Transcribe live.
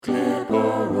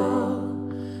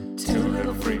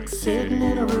sitting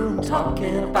in a room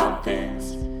talking about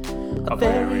things. A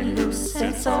very loose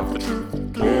sense of the truth.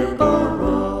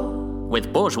 Glibberal.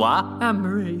 With Bourgeois And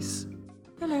Maurice.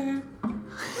 Hello.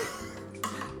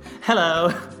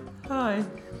 Hello. Hi.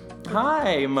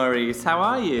 Hi, Maurice. How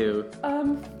are you?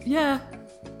 Yeah.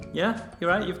 Yeah, you're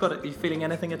right. Are you feeling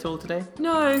anything at all today?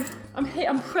 No, I'm here.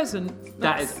 I'm present.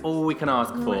 That is all we can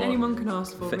ask for. what anyone can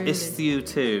ask for, really. issue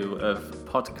 2 of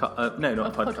podcast. No, not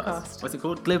Of podcast. podcast. What's it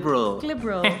called? Glibberal.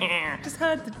 Glibberal. Just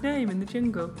heard the name in the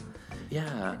jingle.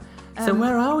 Yeah. So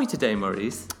where are we today,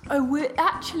 Maurice? Oh, we're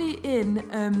actually in.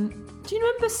 Do you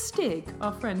remember Stig,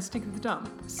 our friend Stig of the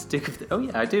Dump? Stick of the. Oh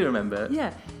yeah, I do remember.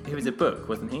 Yeah. He was a book,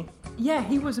 wasn't he? Yeah,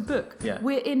 he was a book. Yeah.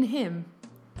 We're in him.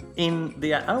 In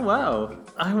the. Oh wow.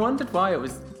 I wondered why it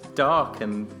was dark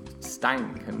and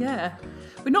stank and. Yeah.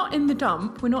 We're not in the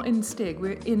dump. We're not in Stig.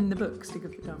 We're in the book Stig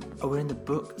of the Dump. Oh, we're in the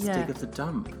book Yeah. Stig of the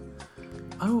Dump.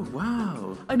 Oh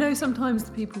wow. I know sometimes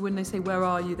the people, when they say "Where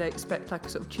are you?" they expect like a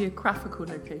sort of geographical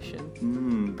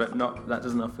location. But not. That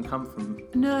doesn't often come from.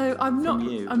 No, I'm not.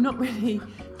 you. I'm not really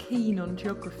keen on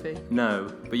geography. No,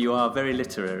 but you are very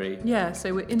literary. Yeah,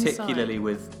 so we're inside. Particularly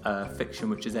with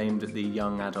fiction which is aimed at the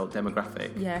young adult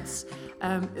demographic. Yes,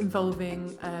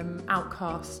 involving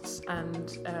outcasts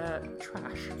and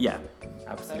trash. Yeah,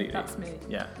 absolutely. So that's me.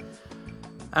 Yeah.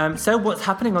 So what's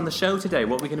happening on the show today?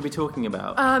 What are we going to be talking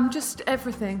about? Just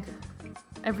everything.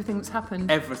 Everything that's happened.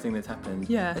 Everything that's happened.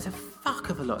 Yeah. There's a fuck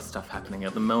of a lot of stuff happening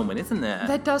at the moment, isn't there?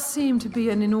 There does seem to be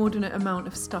an inordinate amount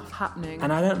of stuff happening.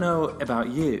 And I don't know about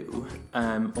you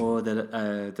or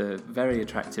the very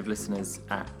attractive listeners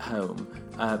at home,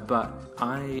 but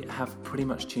I have pretty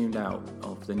much tuned out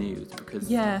of the news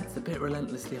because it's a bit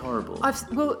relentlessly horrible.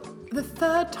 Well, the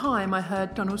third time I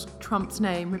heard Donald Trump's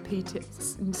name repeated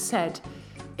and said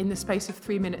in the space of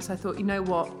 3 minutes, I thought, you know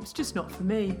what? It's just not for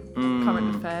me.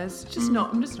 Current affairs. It's just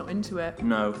not. I'm just not into it.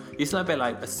 No, it's a bit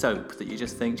like a soap that you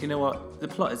just think, do you know what? The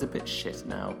plot is a bit shit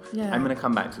now. Yeah. I'm going to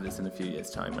come back to this in a few years'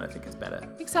 time when I think it's better.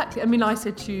 Exactly. I mean, I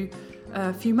said to you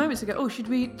a few moments ago, should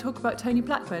we talk about Tony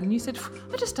Blackburn? And you said,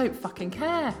 I just don't fucking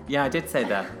care. Yeah, I did say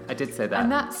that.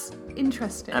 And that's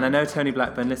interesting. And I know Tony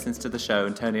Blackburn listens to the show,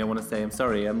 and Tony, I want to say I'm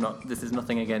sorry. This is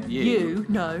nothing against you. You?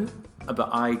 No. But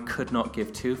I could not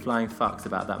give two flying fucks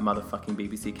about that motherfucking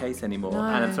BBC case anymore. No.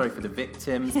 And I'm sorry for the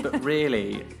victims, but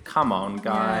really, come on,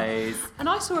 guys. Yeah. And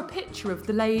I saw a picture of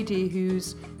the lady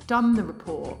who's done the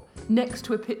report next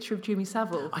to a picture of Jimmy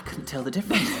Savile. I couldn't tell the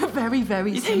difference. Very,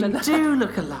 very similar. They do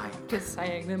look alike. Just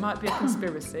saying, there might be a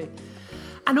conspiracy.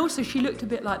 And also, she looked a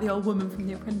bit like the old woman from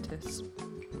The Apprentice.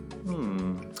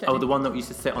 Oh, the one that used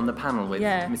to sit on the panel with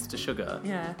Yeah. Mr. Sugar.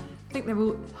 Yeah. I think they're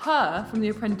all, her from The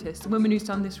Apprentice, the woman who's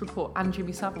done this report, and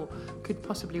Jimmy Savile could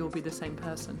possibly all be the same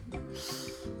person.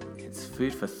 It's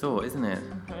food for thought, isn't it?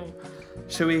 Okay.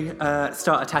 Shall we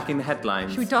start attacking the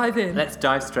headlines? Should we dive in? Let's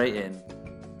dive straight in.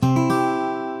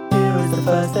 Here is the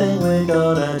first thing we're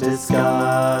gonna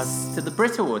discuss. So the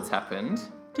Brit Awards happened.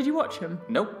 Did you watch them?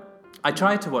 Nope. I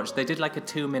tried to watch. They did like a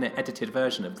 2-minute edited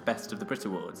version of the best of the Brit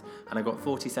Awards, and I got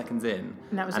 40 seconds in,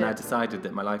 And that was I it? decided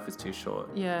that my life was too short.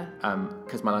 Yeah.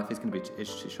 Because my life is going to be too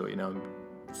short. You know,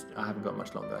 I haven't got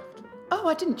much longer left. Oh,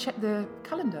 I didn't check the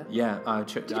calendar. Yeah,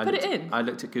 Did you put it in? I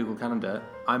looked at Google Calendar.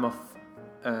 I'm off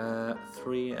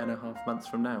 3.5 months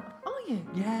from now. Are you?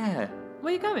 Yeah.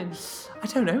 Where are you going? I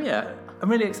don't know yet. I'm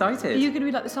really excited. Are you going to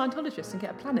be like the Scientologist and get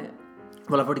a planet?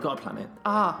 Well, I've already got a planet.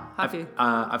 Have you?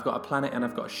 I've got a planet and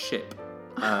I've got a ship,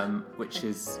 which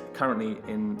is currently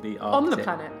in the Arctic. On the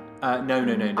planet? No.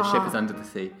 The ship is under the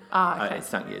sea. Okay. It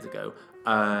sank years ago.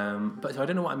 But so I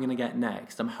don't know what I'm going to get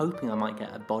next. I'm hoping I might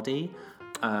get a body.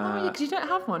 Because you don't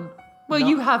have one. Well, no.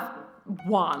 you have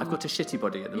one. I've got a shitty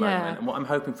body at the Yeah. moment, and what I'm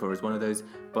hoping for is one of those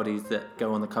bodies that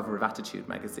go on the cover of Attitude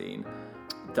magazine.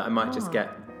 That I might just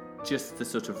get just the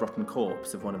sort of rotten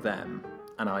corpse of one of them,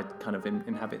 and I kind of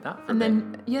inhabit that for a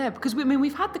bit. Because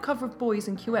we've had the cover of Boys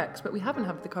and QX, but we haven't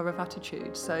had the cover of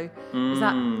Attitude. So is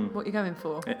that what you're going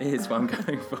for? It is what I'm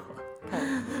going for.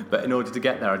 But in order to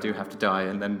get there, I do have to die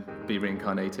and then be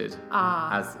reincarnated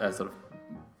as a sort of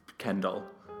Ken doll.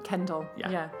 Kendall.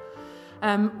 Yeah.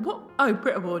 What? Oh,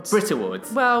 Brit Awards. Brit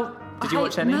Awards. Well, Did you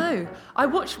watch any? No, I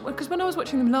watched because when I was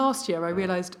watching them last year, I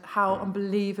realised how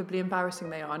unbelievably embarrassing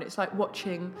they are, and it's like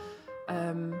watching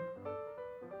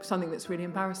something that's really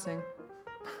embarrassing.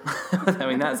 I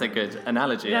mean, that's a good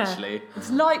analogy, actually. It's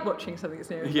like watching something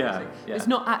that's really embarrassing. Yeah. It's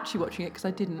not actually watching it because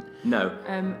I didn't. No.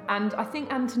 And I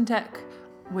think Ant and Dec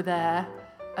were there.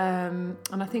 And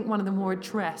I think one of them wore a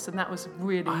dress, and that was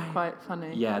really quite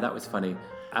funny. Yeah, that was funny.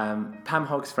 Pam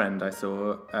Hogg's friend I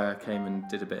saw came and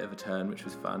did a bit of a turn, which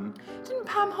was fun. Didn't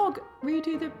Pam Hogg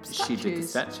redo the statues? She did the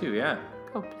statue, yeah.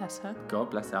 God bless her.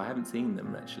 God bless her. I haven't seen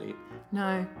them, actually.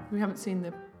 No, we haven't seen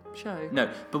the show. No,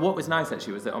 but what was nice,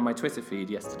 actually, was that on my Twitter feed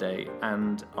yesterday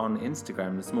and on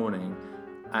Instagram this morning,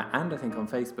 and I think on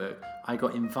Facebook, I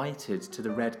got invited to the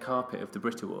red carpet of the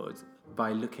Brit Awards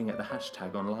by looking at the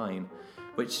hashtag online,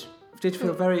 which did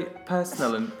feel very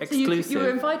personal and exclusive. So you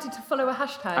were invited to follow a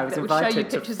hashtag I was that would show you invited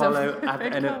to pictures follow of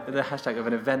the hashtag of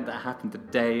an event that happened the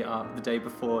day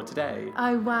before today.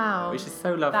 Oh, wow. Which is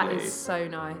so lovely. That is so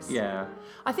nice. Yeah.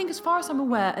 I think as far as I'm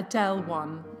aware, Adele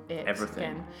won it. Everything.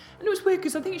 Again. And it was weird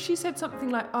because I think she said something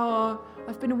like, oh,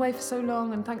 I've been away for so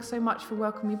long and thanks so much for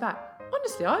welcoming me back.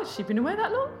 Honestly, has she been away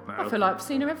that long? Well, I feel like I've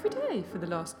seen her every day for the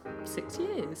last 6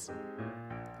 years.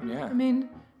 Yeah. I mean,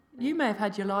 you may have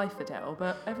had your life, Adele,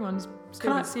 but everyone's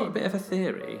still I've got a bit of a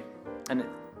theory, and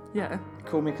yeah.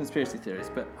 Call me conspiracy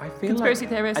theorist, but I feel Conspiracy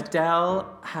like theorist.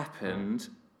 Adele happened,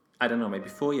 I don't know, maybe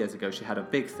 4 years ago. She had a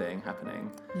big thing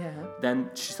happening. Yeah. Then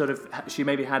she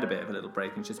maybe had a bit of a little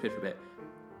break and she disappeared for a bit.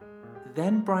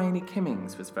 Then Bryony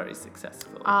Kimmings was very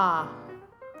successful.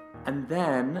 And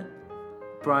then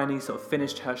Bryony sort of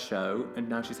finished her show and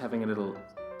now she's having a little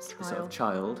sort of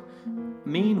child.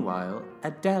 Meanwhile,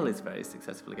 Adele is very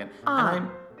successful again. And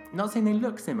I'm not saying they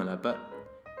look similar, but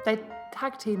they're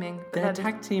tag teaming. They're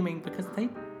tag teaming because they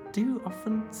do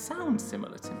often sound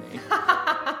similar to me.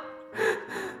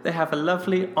 They have a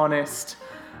lovely, honest,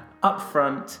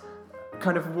 upfront,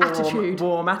 kind of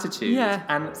warm attitude. Yeah.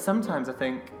 And sometimes I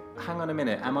think, hang on a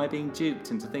minute, am I being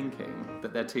duped into thinking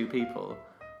that they're two people?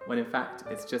 When in fact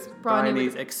it's just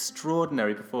Bryony's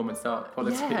extraordinary performance art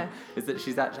quality is that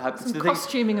she's actually had some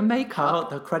costuming and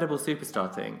makeup. The credible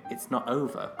superstar thing, it's not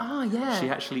over. She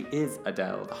actually is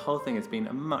Adele. The whole thing has been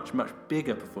a much, much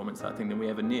bigger performance art thing than we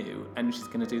ever knew, and she's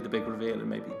going to do the big reveal in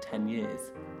maybe 10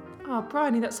 years.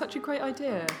 Bryony, that's such a great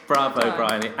idea. Bravo,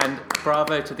 Bryony, and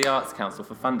bravo to the Arts Council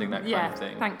for funding that kind of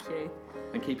thing. Thank you.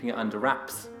 And keeping it under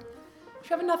wraps. Should we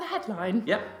have another headline?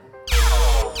 Yep.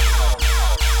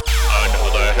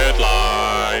 Another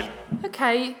headline.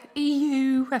 Okay,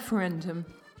 EU referendum.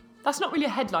 That's not really a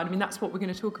headline. I mean, that's what we're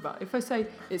going to talk about. If I say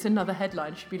it's another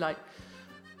headline, it should be like,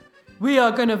 we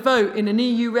are going to vote in an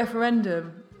EU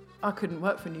referendum. I couldn't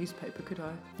work for a newspaper, could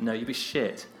I? No, you'd be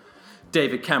shit.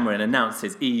 David Cameron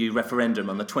announces EU referendum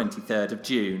on the 23rd of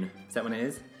June. Is that when it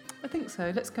is? I think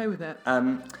so. Let's go with it.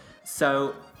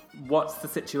 So, what's the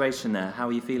situation there? How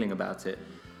are you feeling about it?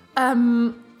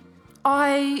 I've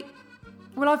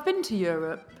been to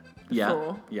Europe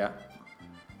before. Yeah.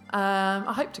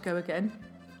 I hope to go again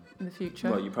in the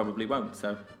future. Well, you probably won't,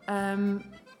 so...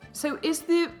 So is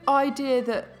the idea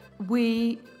that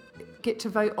we get to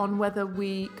vote on whether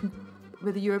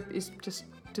Europe is just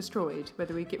destroyed,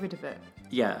 whether we get rid of it?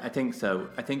 Yeah, I think so.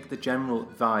 I think the general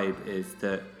vibe is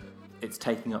that it's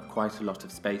taking up quite a lot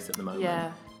of space at the moment.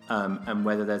 Yeah. And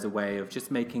whether there's a way of just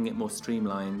making it more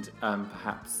streamlined,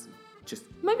 perhaps...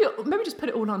 Maybe just put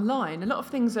it all online. A lot of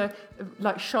things are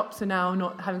like shops are now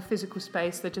not having physical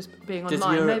space; they're just being online.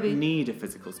 Does Europe need a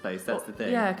physical space? That's the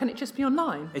thing. Yeah, can it just be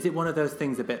online? Is it one of those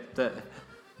things a bit that,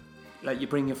 like, you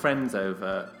bring your friends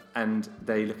over and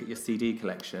they look at your CD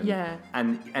collection? Yeah.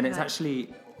 And it's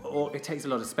actually, or it takes a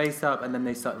lot of space up, and then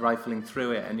they start rifling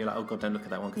through it, and you're like, oh god, don't look at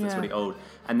that one because it's really old.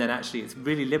 And then actually, it's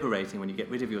really liberating when you get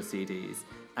rid of your CDs.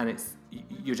 And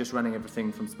you're just running everything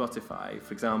from Spotify,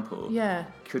 for example. Yeah.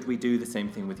 Could we do the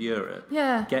same thing with Europe?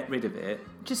 Yeah. Get rid of it.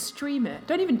 Just stream it.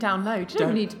 Don't even download. You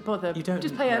don't need to bother. You don't.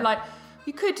 Just pay it. Like,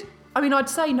 you could. I mean, I'd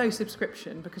say no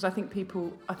subscription because I think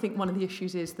one of the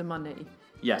issues is the money.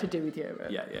 Yeah. To do with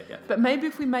Europe. Yeah. But maybe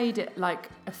if we made it like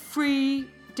a free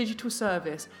digital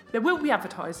service, there will be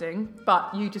advertising,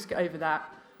 but you just get over that.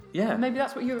 Yeah. And maybe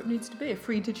that's what Europe needs to be: a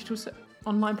free digital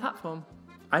online platform.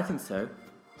 I think so.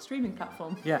 Streaming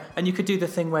platform. Yeah, and you could do the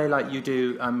thing where, like, you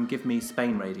do Give Me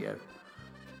Spain Radio.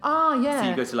 Yeah. So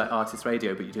you go to, like, artist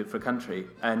radio, but you do it for a country,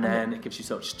 and then it gives you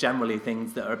sort of just generally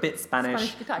things that are a bit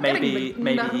Spanish. Maybe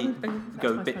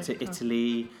go a bit to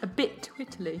Italy. A bit to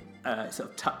Italy. Sort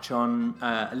of touch on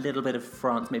a little bit of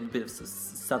France, maybe a bit of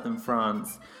southern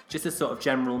France. Just a sort of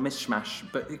general mishmash,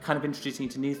 but kind of introducing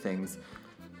you to new things.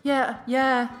 Yeah.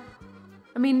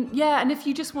 I mean, and if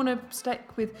you just want to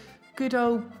stick with good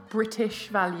old British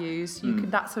values, you can.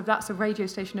 That's a radio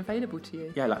station available to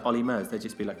you. Yeah, like Ollie Murs. There'd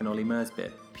just be like an Ollie Murs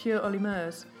bit. Pure Ollie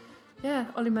Murs. Yeah,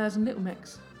 Ollie Murs and Little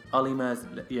Mix. Ollie Murs.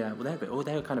 Yeah, well,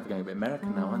 they're kind of going a bit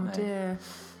American now, aren't they? Oh dear.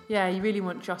 Yeah, you really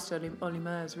want just Ollie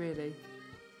Murs, really.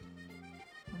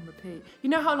 On repeat. You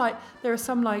know how like there are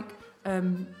some like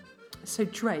so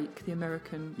Drake, the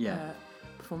American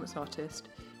performance artist.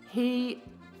 I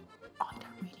don't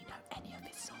really know any of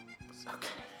his songs. Okay.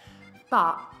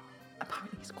 But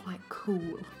apparently he's quite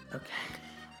cool. Okay.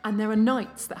 And there are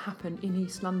nights that happen in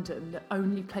East London that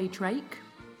only play Drake,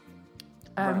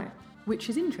 Right. which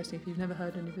is interesting if you've never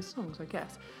heard any of his songs, I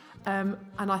guess. And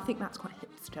I think that's quite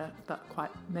hipster, but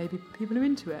maybe people are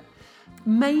into it.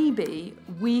 Maybe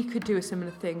we could do a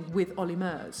similar thing with Ollie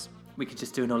Murs. We could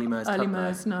just do an Ollie Murs Ollie club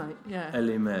Murs night, yeah.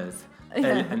 Ollie Murs.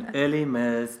 Yeah. An Early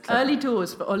Murs club. Early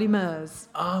doors for Ollie Murs.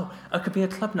 Oh, it could be a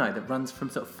club night that runs from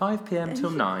sort of 5 p.m. till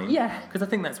 9. Yeah. Because I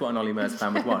think that's what an Ollie Murs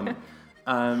fan would want.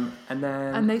 And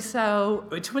then... And they sell...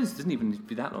 Which doesn't even need to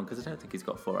be that long, because I don't think he's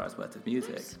got 4 hours worth of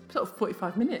music. Sort of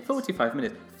 45 minutes. 45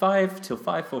 minutes. 5 till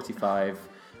 5:45.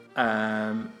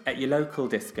 At your local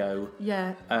disco.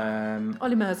 Yeah.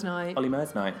 Ollie Murs night. Ollie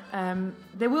Murs night.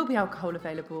 There will be alcohol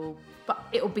available, but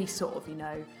it'll be sort of,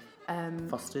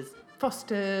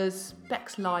 Foster's,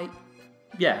 Beck's Light,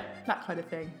 Yeah. that kind of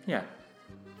thing. Yeah.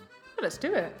 Well, let's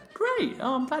do it. Great.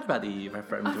 Oh, I'm glad about the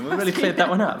referendum. We really cleared that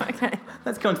one up. Okay.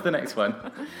 Let's go on to the next one.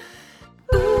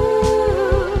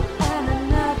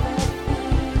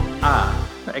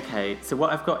 Okay. So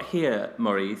what I've got here,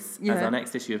 Maurice, as our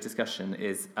next issue of discussion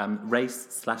is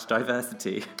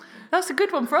race/diversity. That's a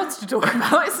good one for us to talk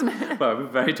about, isn't it? Well, we're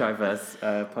very diverse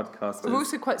podcasters. We're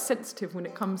also quite sensitive when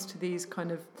it comes to these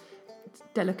kind of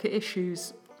delicate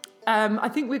issues. I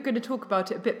think we're going to talk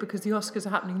about it a bit because the Oscars are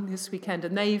happening this weekend,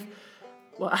 and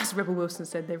as Rebel Wilson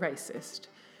said, they're racist.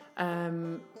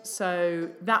 So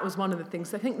that was one of the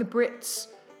things. I think the Brits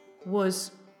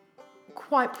was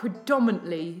quite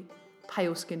predominantly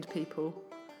pale-skinned people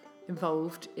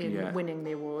involved in winning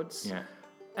the awards. Yeah.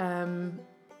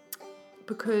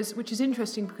 Which is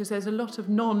interesting because there's a lot of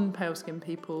non-pale-skinned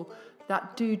people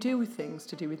that do deal with things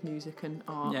to do with music and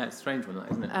art. Yeah, it's a strange one,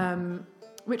 that, isn't it?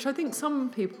 Which I think some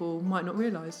people might not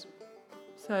realise.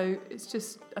 So it's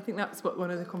just, I think that's what one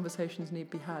of the conversations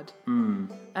need to be had.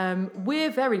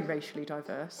 We're very racially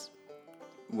diverse.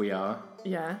 We are.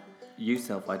 Yeah. You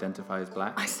self-identify as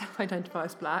black. I self-identify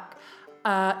as black.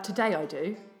 Today I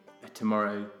do.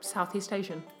 Tomorrow. Southeast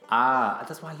Asian.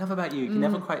 That's what I love about you. You can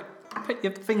never quite put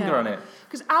your finger on it.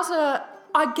 Because as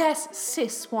I guess,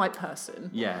 cis white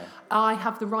person, I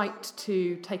have the right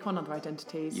to take on other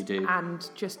identities. You do. And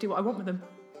just do what I want with them.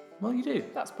 Well, you do.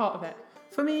 That's part of it.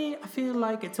 For me, I feel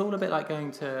like it's all a bit like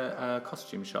going to a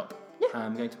costume shop. Yeah.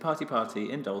 Going to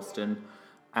Party in Dalston,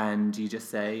 and you just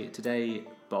say, today,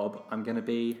 Bob, I'm going to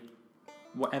be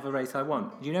whatever race I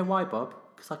want. Do you know why, Bob?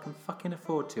 Because I can fucking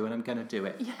afford to, and I'm going to do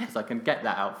it. Because I can get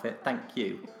that outfit. Thank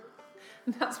you.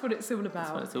 That's what it's all about.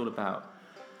 That's what it's all about.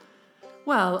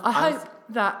 Well, I hope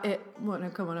that it... Well, no,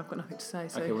 come on, I've got nothing to say.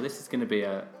 So. Okay, well, this is going to be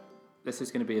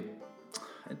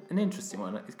an interesting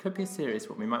one. It could be a serious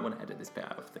one. We might want to edit this bit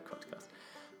out of the podcast.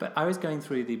 But I was going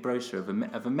through the brochure of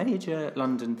a major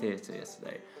London theatre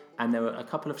yesterday, and there were a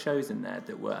couple of shows in there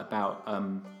that were about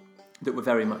that were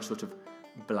very much sort of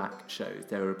black shows.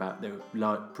 They were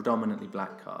predominantly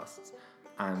black casts,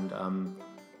 and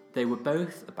they were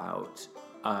both about.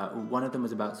 One of them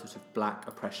was about sort of black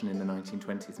oppression in the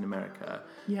 1920s in America,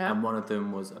 and one of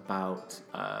them was about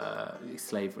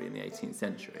slavery in the 18th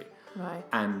century. Right.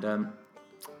 And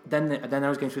then I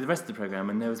was going through the rest of the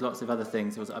programme, and there was lots of other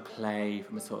things. There was a play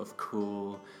from a sort of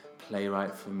cool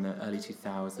playwright from the early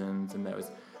 2000s, and there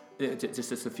was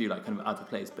just a few like kind of other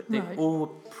plays, but they all were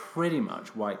pretty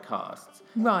much white casts.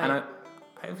 Right. And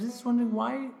I was just wondering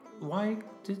why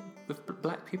did with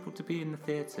black people to be in the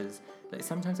theatres? Like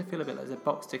sometimes I feel a bit like there's a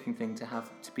box ticking thing to have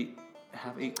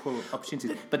equal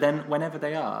opportunities. But then whenever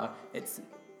they are, it's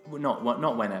not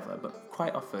whenever, but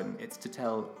quite often it's to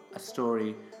tell a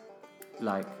story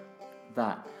like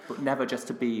that, but never just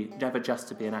to be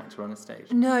an actor on a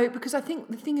stage. No, because I think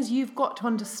the thing is you've got to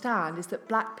understand is that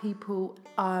black people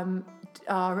are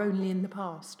only in the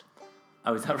past.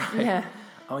 Oh, is that right? Yeah.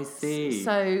 Oh, I see.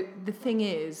 So the thing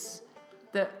is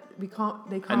that they can't.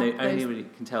 And they only really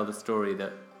can tell the story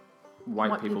that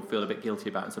white people feel a bit guilty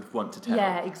about and sort of want to tell.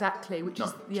 Yeah, exactly. Which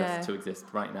not is just to exist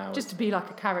right now. Just to be like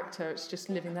a character. It's just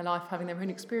living their life, having their own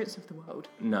experience of the world.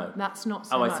 No. That's not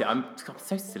so much. I see. I'm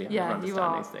so silly. I never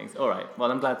understand these things. All right.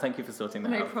 Well, I'm glad. Thank you for sorting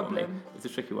that out for me. It's a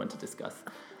tricky one to discuss.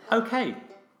 Okay.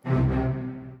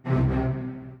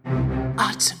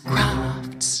 Arts and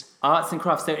crafts. Arts and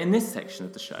crafts. So in this section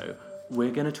of the show, we're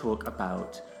going to talk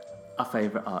about our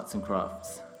favourite arts and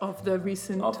crafts. Of the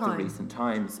recent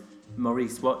times.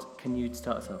 Maurice, what can you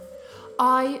start us off?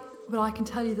 I can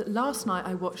tell you that last night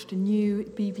I watched a new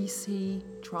BBC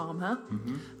drama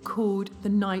called The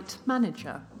Night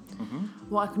Manager.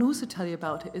 What I can also tell you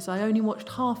about it is I only watched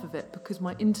half of it because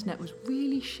my internet was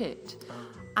really shit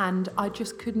and I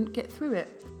just couldn't get through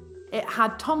it. It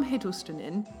had Tom Hiddleston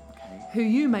in, who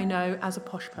you may know as a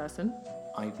posh person.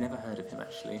 I've never heard of him,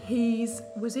 actually. He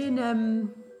was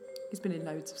in He's been in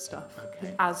loads of stuff.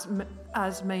 Okay.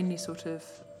 As mainly sort of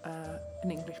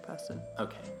an English person.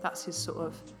 Okay. That's his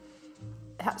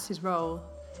role.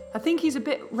 I think he's a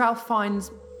bit Ralph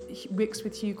Fiennes mixed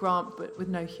with Hugh Grant, but with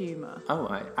no humour. Oh,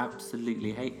 I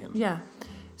absolutely hate him. Yeah.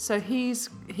 So he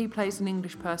plays an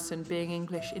English person being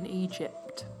English in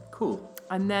Egypt. Cool.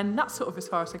 And then that's sort of as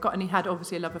far as I got. And he had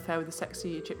obviously a love affair with a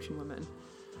sexy Egyptian woman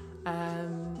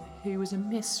who was a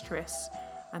mistress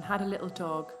and had a little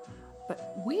dog,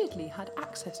 but weirdly had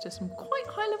access to some quite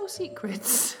high-level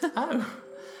secrets. Oh.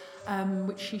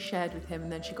 Which she shared with him,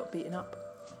 and then she got beaten up.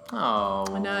 Oh.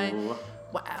 I know.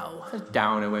 Wow. It's a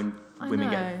downer when women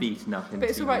know. get beaten up in But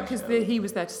it's all right because shows. he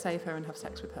was there to save her and have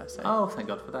sex with her. So Oh, thank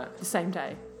God for that. the same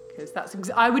day. Because that's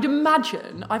I would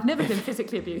imagine, I've never been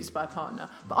physically abused by a partner,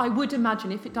 but I would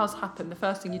imagine if it does happen, the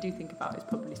first thing you do think about is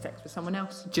probably sex with someone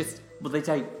else. Well, they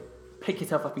say, pick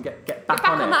yourself up and get back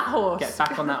on it. that horse. Get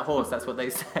back on that horse, that's what they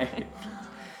say.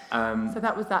 So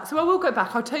that was that. So I will go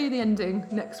back. I'll tell you the ending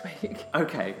next week.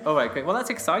 Okay, all right, great. Well, that's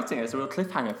exciting. It's a real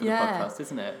cliffhanger for the podcast,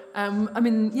 isn't it?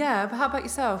 But how about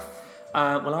yourself?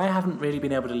 Well, I haven't really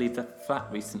been able to leave the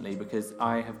flat recently because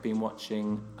I have been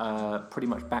watching pretty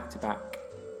much back-to-back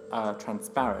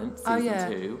Transparent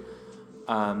season 2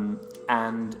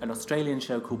 and an Australian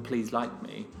show called Please Like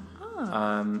Me,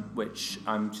 which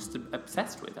I'm just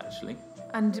obsessed with, actually.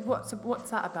 And what's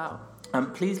that about?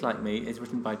 Please Like Me is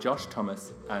written by Josh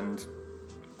Thomas and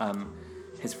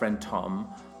his friend Tom,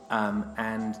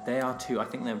 and they are two, I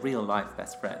think they're real life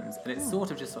best friends, and it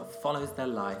sort of follows their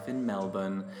life in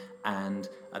Melbourne. And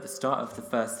at the start of the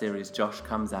first series, Josh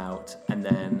comes out, and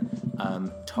then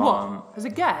Tom... What? As a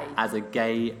gay? As a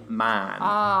gay man.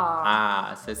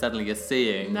 So suddenly you're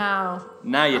seeing... Now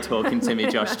you're talking to me,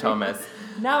 Josh Thomas.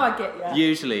 Now I get you.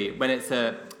 Usually, when it's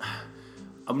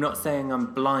I'm not saying I'm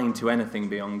blind to anything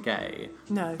beyond gay.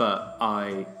 No. But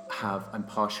I'm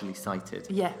partially sighted.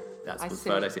 Yeah. That's what's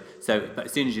word I see. So, but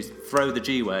as soon as you throw the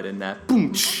G word in there,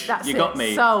 boom, you got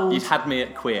me. Sold. You had me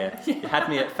at queer. You had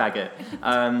me at faggot.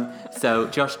 So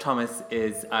Josh Thomas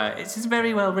is, it's just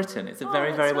very well written. It's a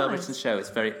very, very well written show. It's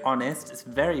very honest. It's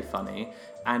very funny.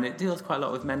 And it deals quite a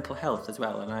lot with mental health as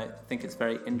well. And I think it's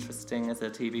very interesting as a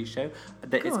TV show.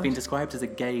 It's been described as a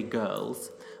gay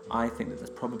girls. I think that that's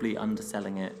probably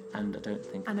underselling it. And I don't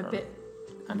think... And a bit...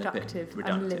 reductive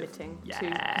and limiting.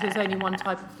 Yeah. There's only one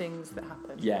type of things that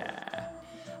happen. Yeah.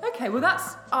 Okay, well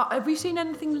that's... have you seen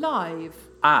anything live?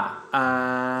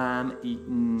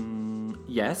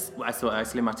 Yes. I saw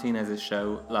Ursula Martinez's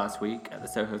show last week at the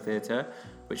Soho Theatre,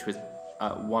 which was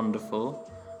wonderful.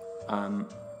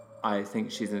 I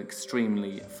think she's an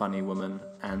extremely funny woman,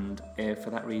 and for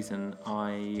that reason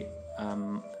I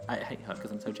hate her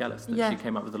because I'm so jealous that she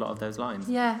came up with a lot of those lines.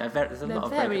 Yeah, there's a lot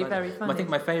of very, very very funny. I think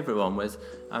my favourite one was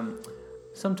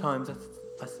sometimes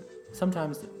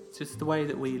it's just the way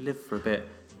that we live for a bit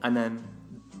and then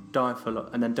die for a lot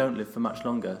and then don't live for much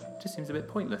longer. It just seems a bit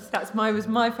pointless. Was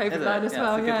my favourite line as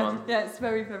well. It's a good one. Yeah, it's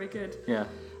very, very good. Yeah.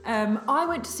 I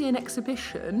went to see an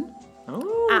exhibition at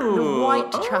the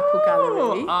Whitechapel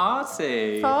Gallery.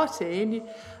 Arty.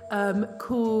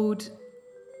 Called...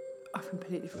 I've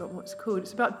completely forgotten what it's called.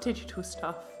 It's about digital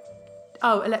stuff.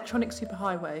 Electronic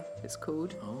Superhighway, it's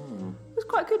called. It was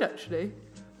quite good, actually.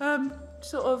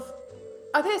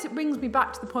 I guess it brings me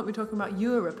back to the point we were talking about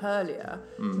Europe earlier,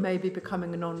 maybe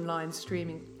becoming an online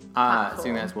streaming platform. I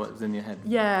think that's what's in your head.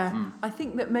 Yeah, I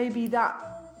think that maybe that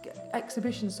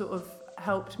exhibition sort of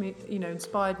helped me,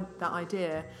 inspired that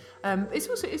idea.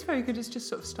 It's very good. It's just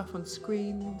sort of stuff on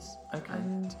screens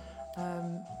and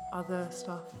other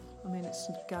stuff. I mean, it's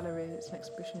a gallery, it's an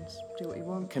exhibition, so do what you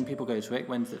want. Can people go to it?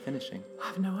 When's it finishing? I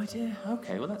have no idea.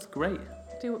 Okay, well, that's great.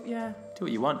 Do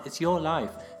what you want. It's your life.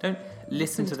 Don't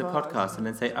listen to the podcast and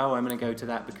then say, I'm going to go to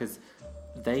that because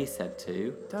they said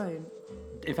to. Don't.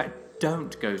 In fact,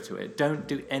 don't go to it. Don't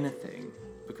do anything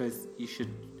because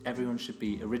everyone should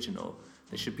be original.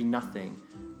 There should be nothing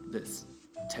that's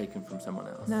taken from someone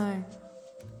else. No.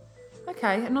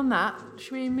 Okay, and on that,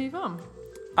 should we move on?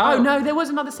 Oh no, there was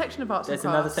another section of Arts and Crafts.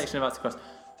 There's another section of Arts and Crafts.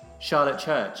 Charlotte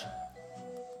Church.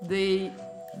 The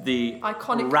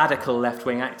iconic radical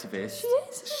left-wing activist.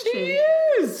 She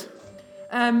is.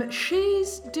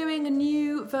 She's doing a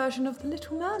new version of The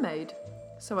Little Mermaid,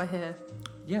 so I hear.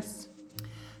 Yes.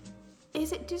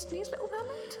 Is it Disney's Little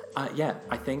Mermaid? Yeah,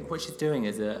 I think what she's doing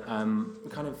is a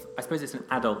I suppose it's an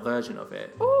adult version of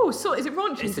it. Oh, so is it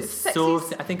raunchy? It's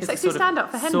sexy, I think it's sexy a sort stand-up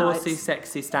of for hen saucy, nights.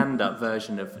 sexy stand-up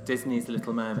version of Disney's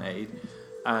Little Mermaid,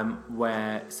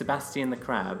 where Sebastian the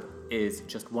Crab is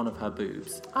just one of her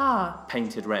boobs,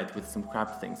 painted red with some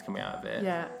crab things coming out of it.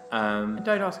 Yeah. And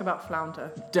don't ask about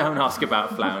Flounder. Don't ask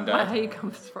about Flounder. Where he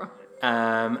comes from.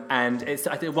 And it's,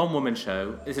 I think, a one-woman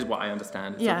show. This is what I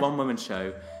understand. It's a one-woman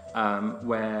show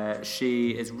where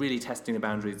she is really testing the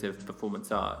boundaries of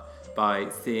performance art by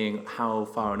seeing how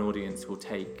far an audience will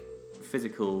take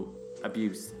physical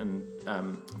abuse and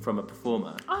from a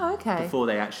performer before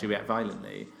they actually react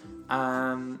violently.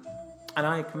 And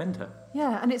I commend her.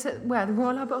 Yeah, and it's at where? The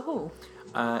Royal Albert Hall?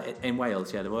 In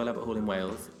Wales, yeah, the Royal Albert Hall in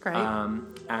Wales. Great.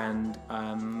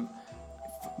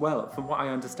 Well, from what I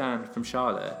understand from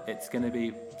Charlotte, it's going to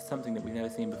be something that we've never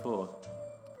seen before.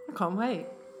 I can't wait.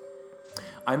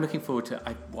 I'm looking forward to...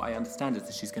 what I understand is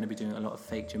that she's going to be doing a lot of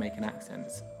fake Jamaican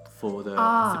accents for the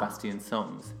Sebastian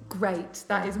songs. Great,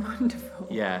 that is wonderful.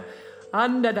 Yeah.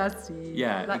 Under the sea.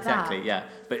 Yeah, like exactly, that. yeah.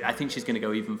 But I think she's going to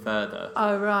go even further.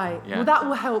 Oh, right. Yeah. Well, that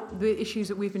will help the issues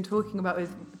that we've been talking about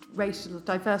with racial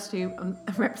diversity and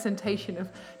representation of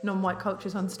non-white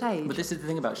cultures on stage. But this is the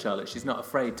thing about Charlotte. She's not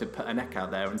afraid to put her neck out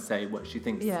there and say what she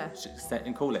thinks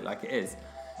and call it like it is.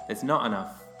 There's not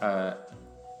enough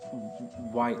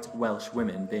white Welsh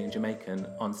women being Jamaican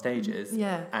on stages.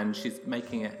 Yeah. And she's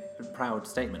making a proud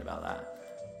statement about that.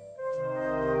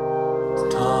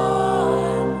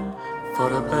 Time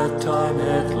for a bedtime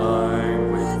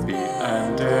headline with the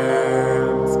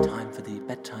Andrews. Time for the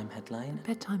bedtime headline.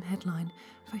 Bedtime headline.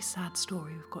 Very sad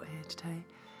story we've got here today.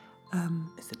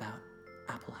 It's about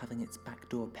Apple having its back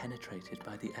door penetrated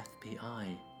by the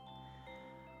FBI.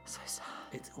 So sad.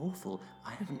 It's awful.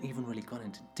 I haven't even really gone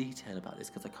into detail about this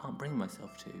because I can't bring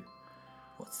myself to.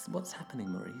 What's happening,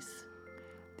 Maurice?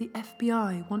 The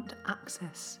FBI want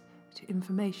access to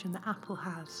information that Apple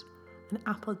has, and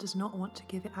Apple does not want to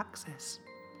give it access.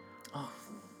 Oh,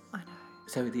 I know.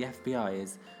 so the FBI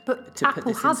is... But to Apple put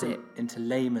this has into, it. into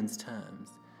layman's terms,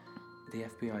 the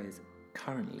FBI is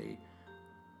currently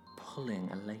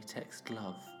pulling a latex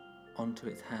glove onto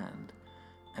its hand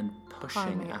and pushing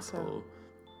Priming it, Apple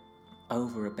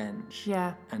over a bench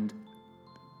Yeah. and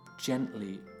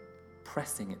gently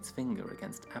pressing its finger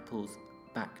against Apple's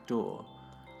back door.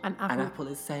 And Apple, And Apple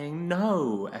is saying,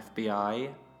 no,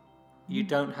 FBI, you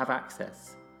don't have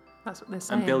access. that's what they're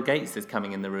saying. And Bill Gates is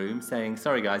coming in the room saying,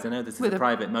 sorry guys, I know this is With a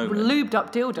private moment. lubed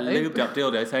up dildo. Lubed up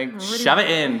dildo saying, shove it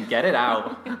in, get it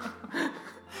out.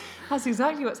 That's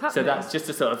exactly what's happening. So that's just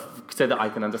to sort of, so that I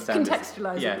can understand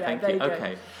Contextualise this. it, yeah, Thank there you. you go.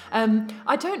 Okay.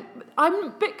 I'm a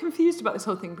bit confused about this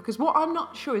whole thing because what I'm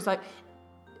not sure is like,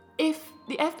 if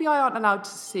the FBI aren't allowed to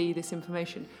see this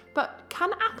information, but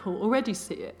can Apple already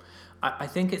see it? I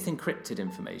think it's encrypted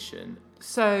information.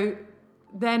 So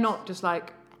they're not just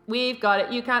like, we've got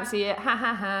it, you can't see it, ha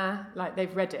ha ha, like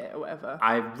they've read it or whatever.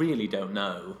 I really don't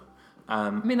know.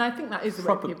 I mean, I think that is the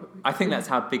way people... I think that's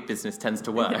how big business tends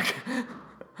to work.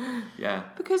 Yeah.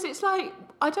 Because it's like,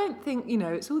 I don't think,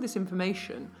 it's all this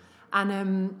information,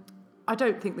 and I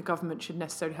don't think the government should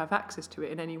necessarily have access to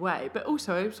it in any way, but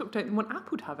also I sort of don't want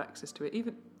Apple to have access to it.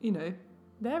 Even,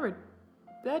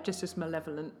 they're just as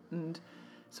malevolent and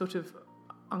sort of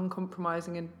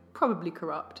uncompromising and probably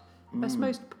corrupt as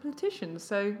most politicians,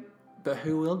 so... But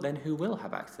who will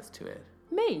have access to it?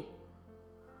 Me.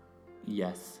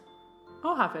 Yes.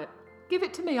 I'll have it. Give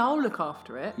it to me, I'll look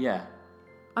after it. Yeah.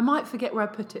 I might forget where I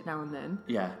put it now and then,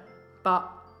 Yeah.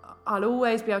 but I'll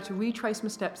always be able to retrace my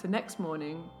steps the next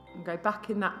morning and go back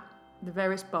in the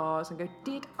various bars and go,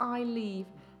 did I leave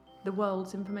the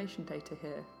world's information data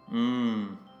here?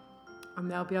 Mm. And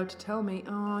they'll be able to tell me,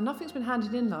 oh, nothing's been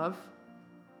handed in, love.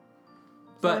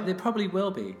 But there probably will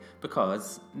be,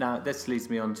 because now this leads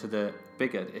me on to the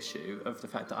bigger issue of the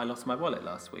fact that I lost my wallet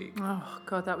last week. Oh,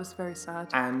 God, that was very sad.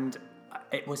 And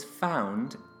it was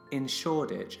found in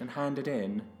Shoreditch and handed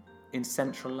in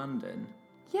central London.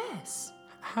 Yes.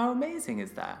 How amazing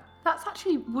is that? That's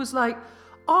actually was like,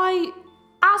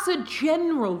 as a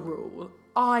general rule,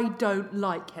 I don't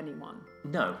like anyone.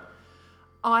 No.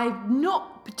 I'm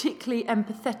not particularly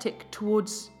empathetic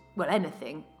towards,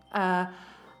 anything. And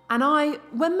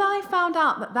when I found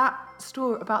out that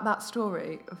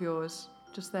story of yours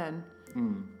just then,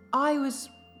 I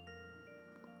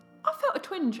felt a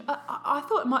twinge. I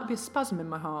thought it might be a spasm in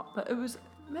my heart, but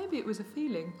maybe it was a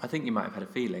feeling. I think you might have had a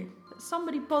feeling. That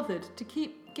somebody bothered to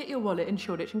get your wallet in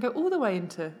Shoreditch and go all the way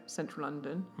into central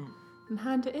London and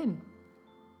hand it in.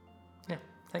 Yeah,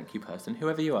 thank you, person,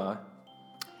 whoever you are.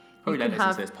 Probably don't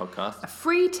listen to this podcast. A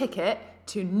free ticket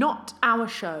to Not Our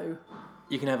Show.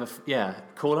 You can have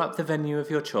call up the venue of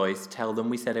your choice, tell them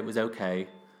we said it was okay.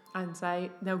 And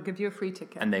say they'll give you a free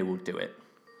ticket. And they will do it.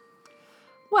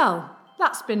 Well,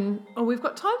 that's been all we've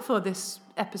got time for this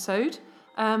episode.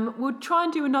 We'll try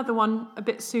and do another one a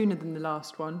bit sooner than the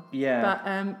last one. Yeah.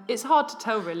 But it's hard to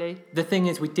tell, really. The thing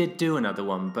is, we did do another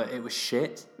one, but it was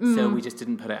shit, so we just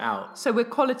didn't put it out. So we're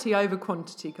quality over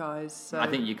quantity, guys. So I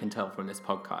think you can tell from this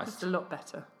podcast. it's a lot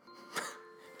better.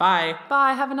 Bye.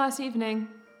 Bye. Have a nice evening.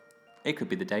 It could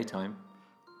be the daytime.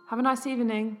 Have a nice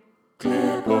evening.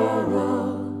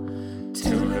 Clipborough,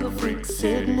 two little freaks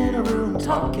sitting in a room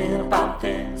talking about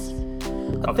things.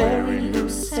 A very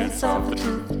loose sense of the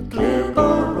truth.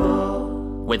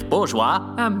 Clipborough. With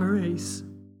Bourgeois And Maurice.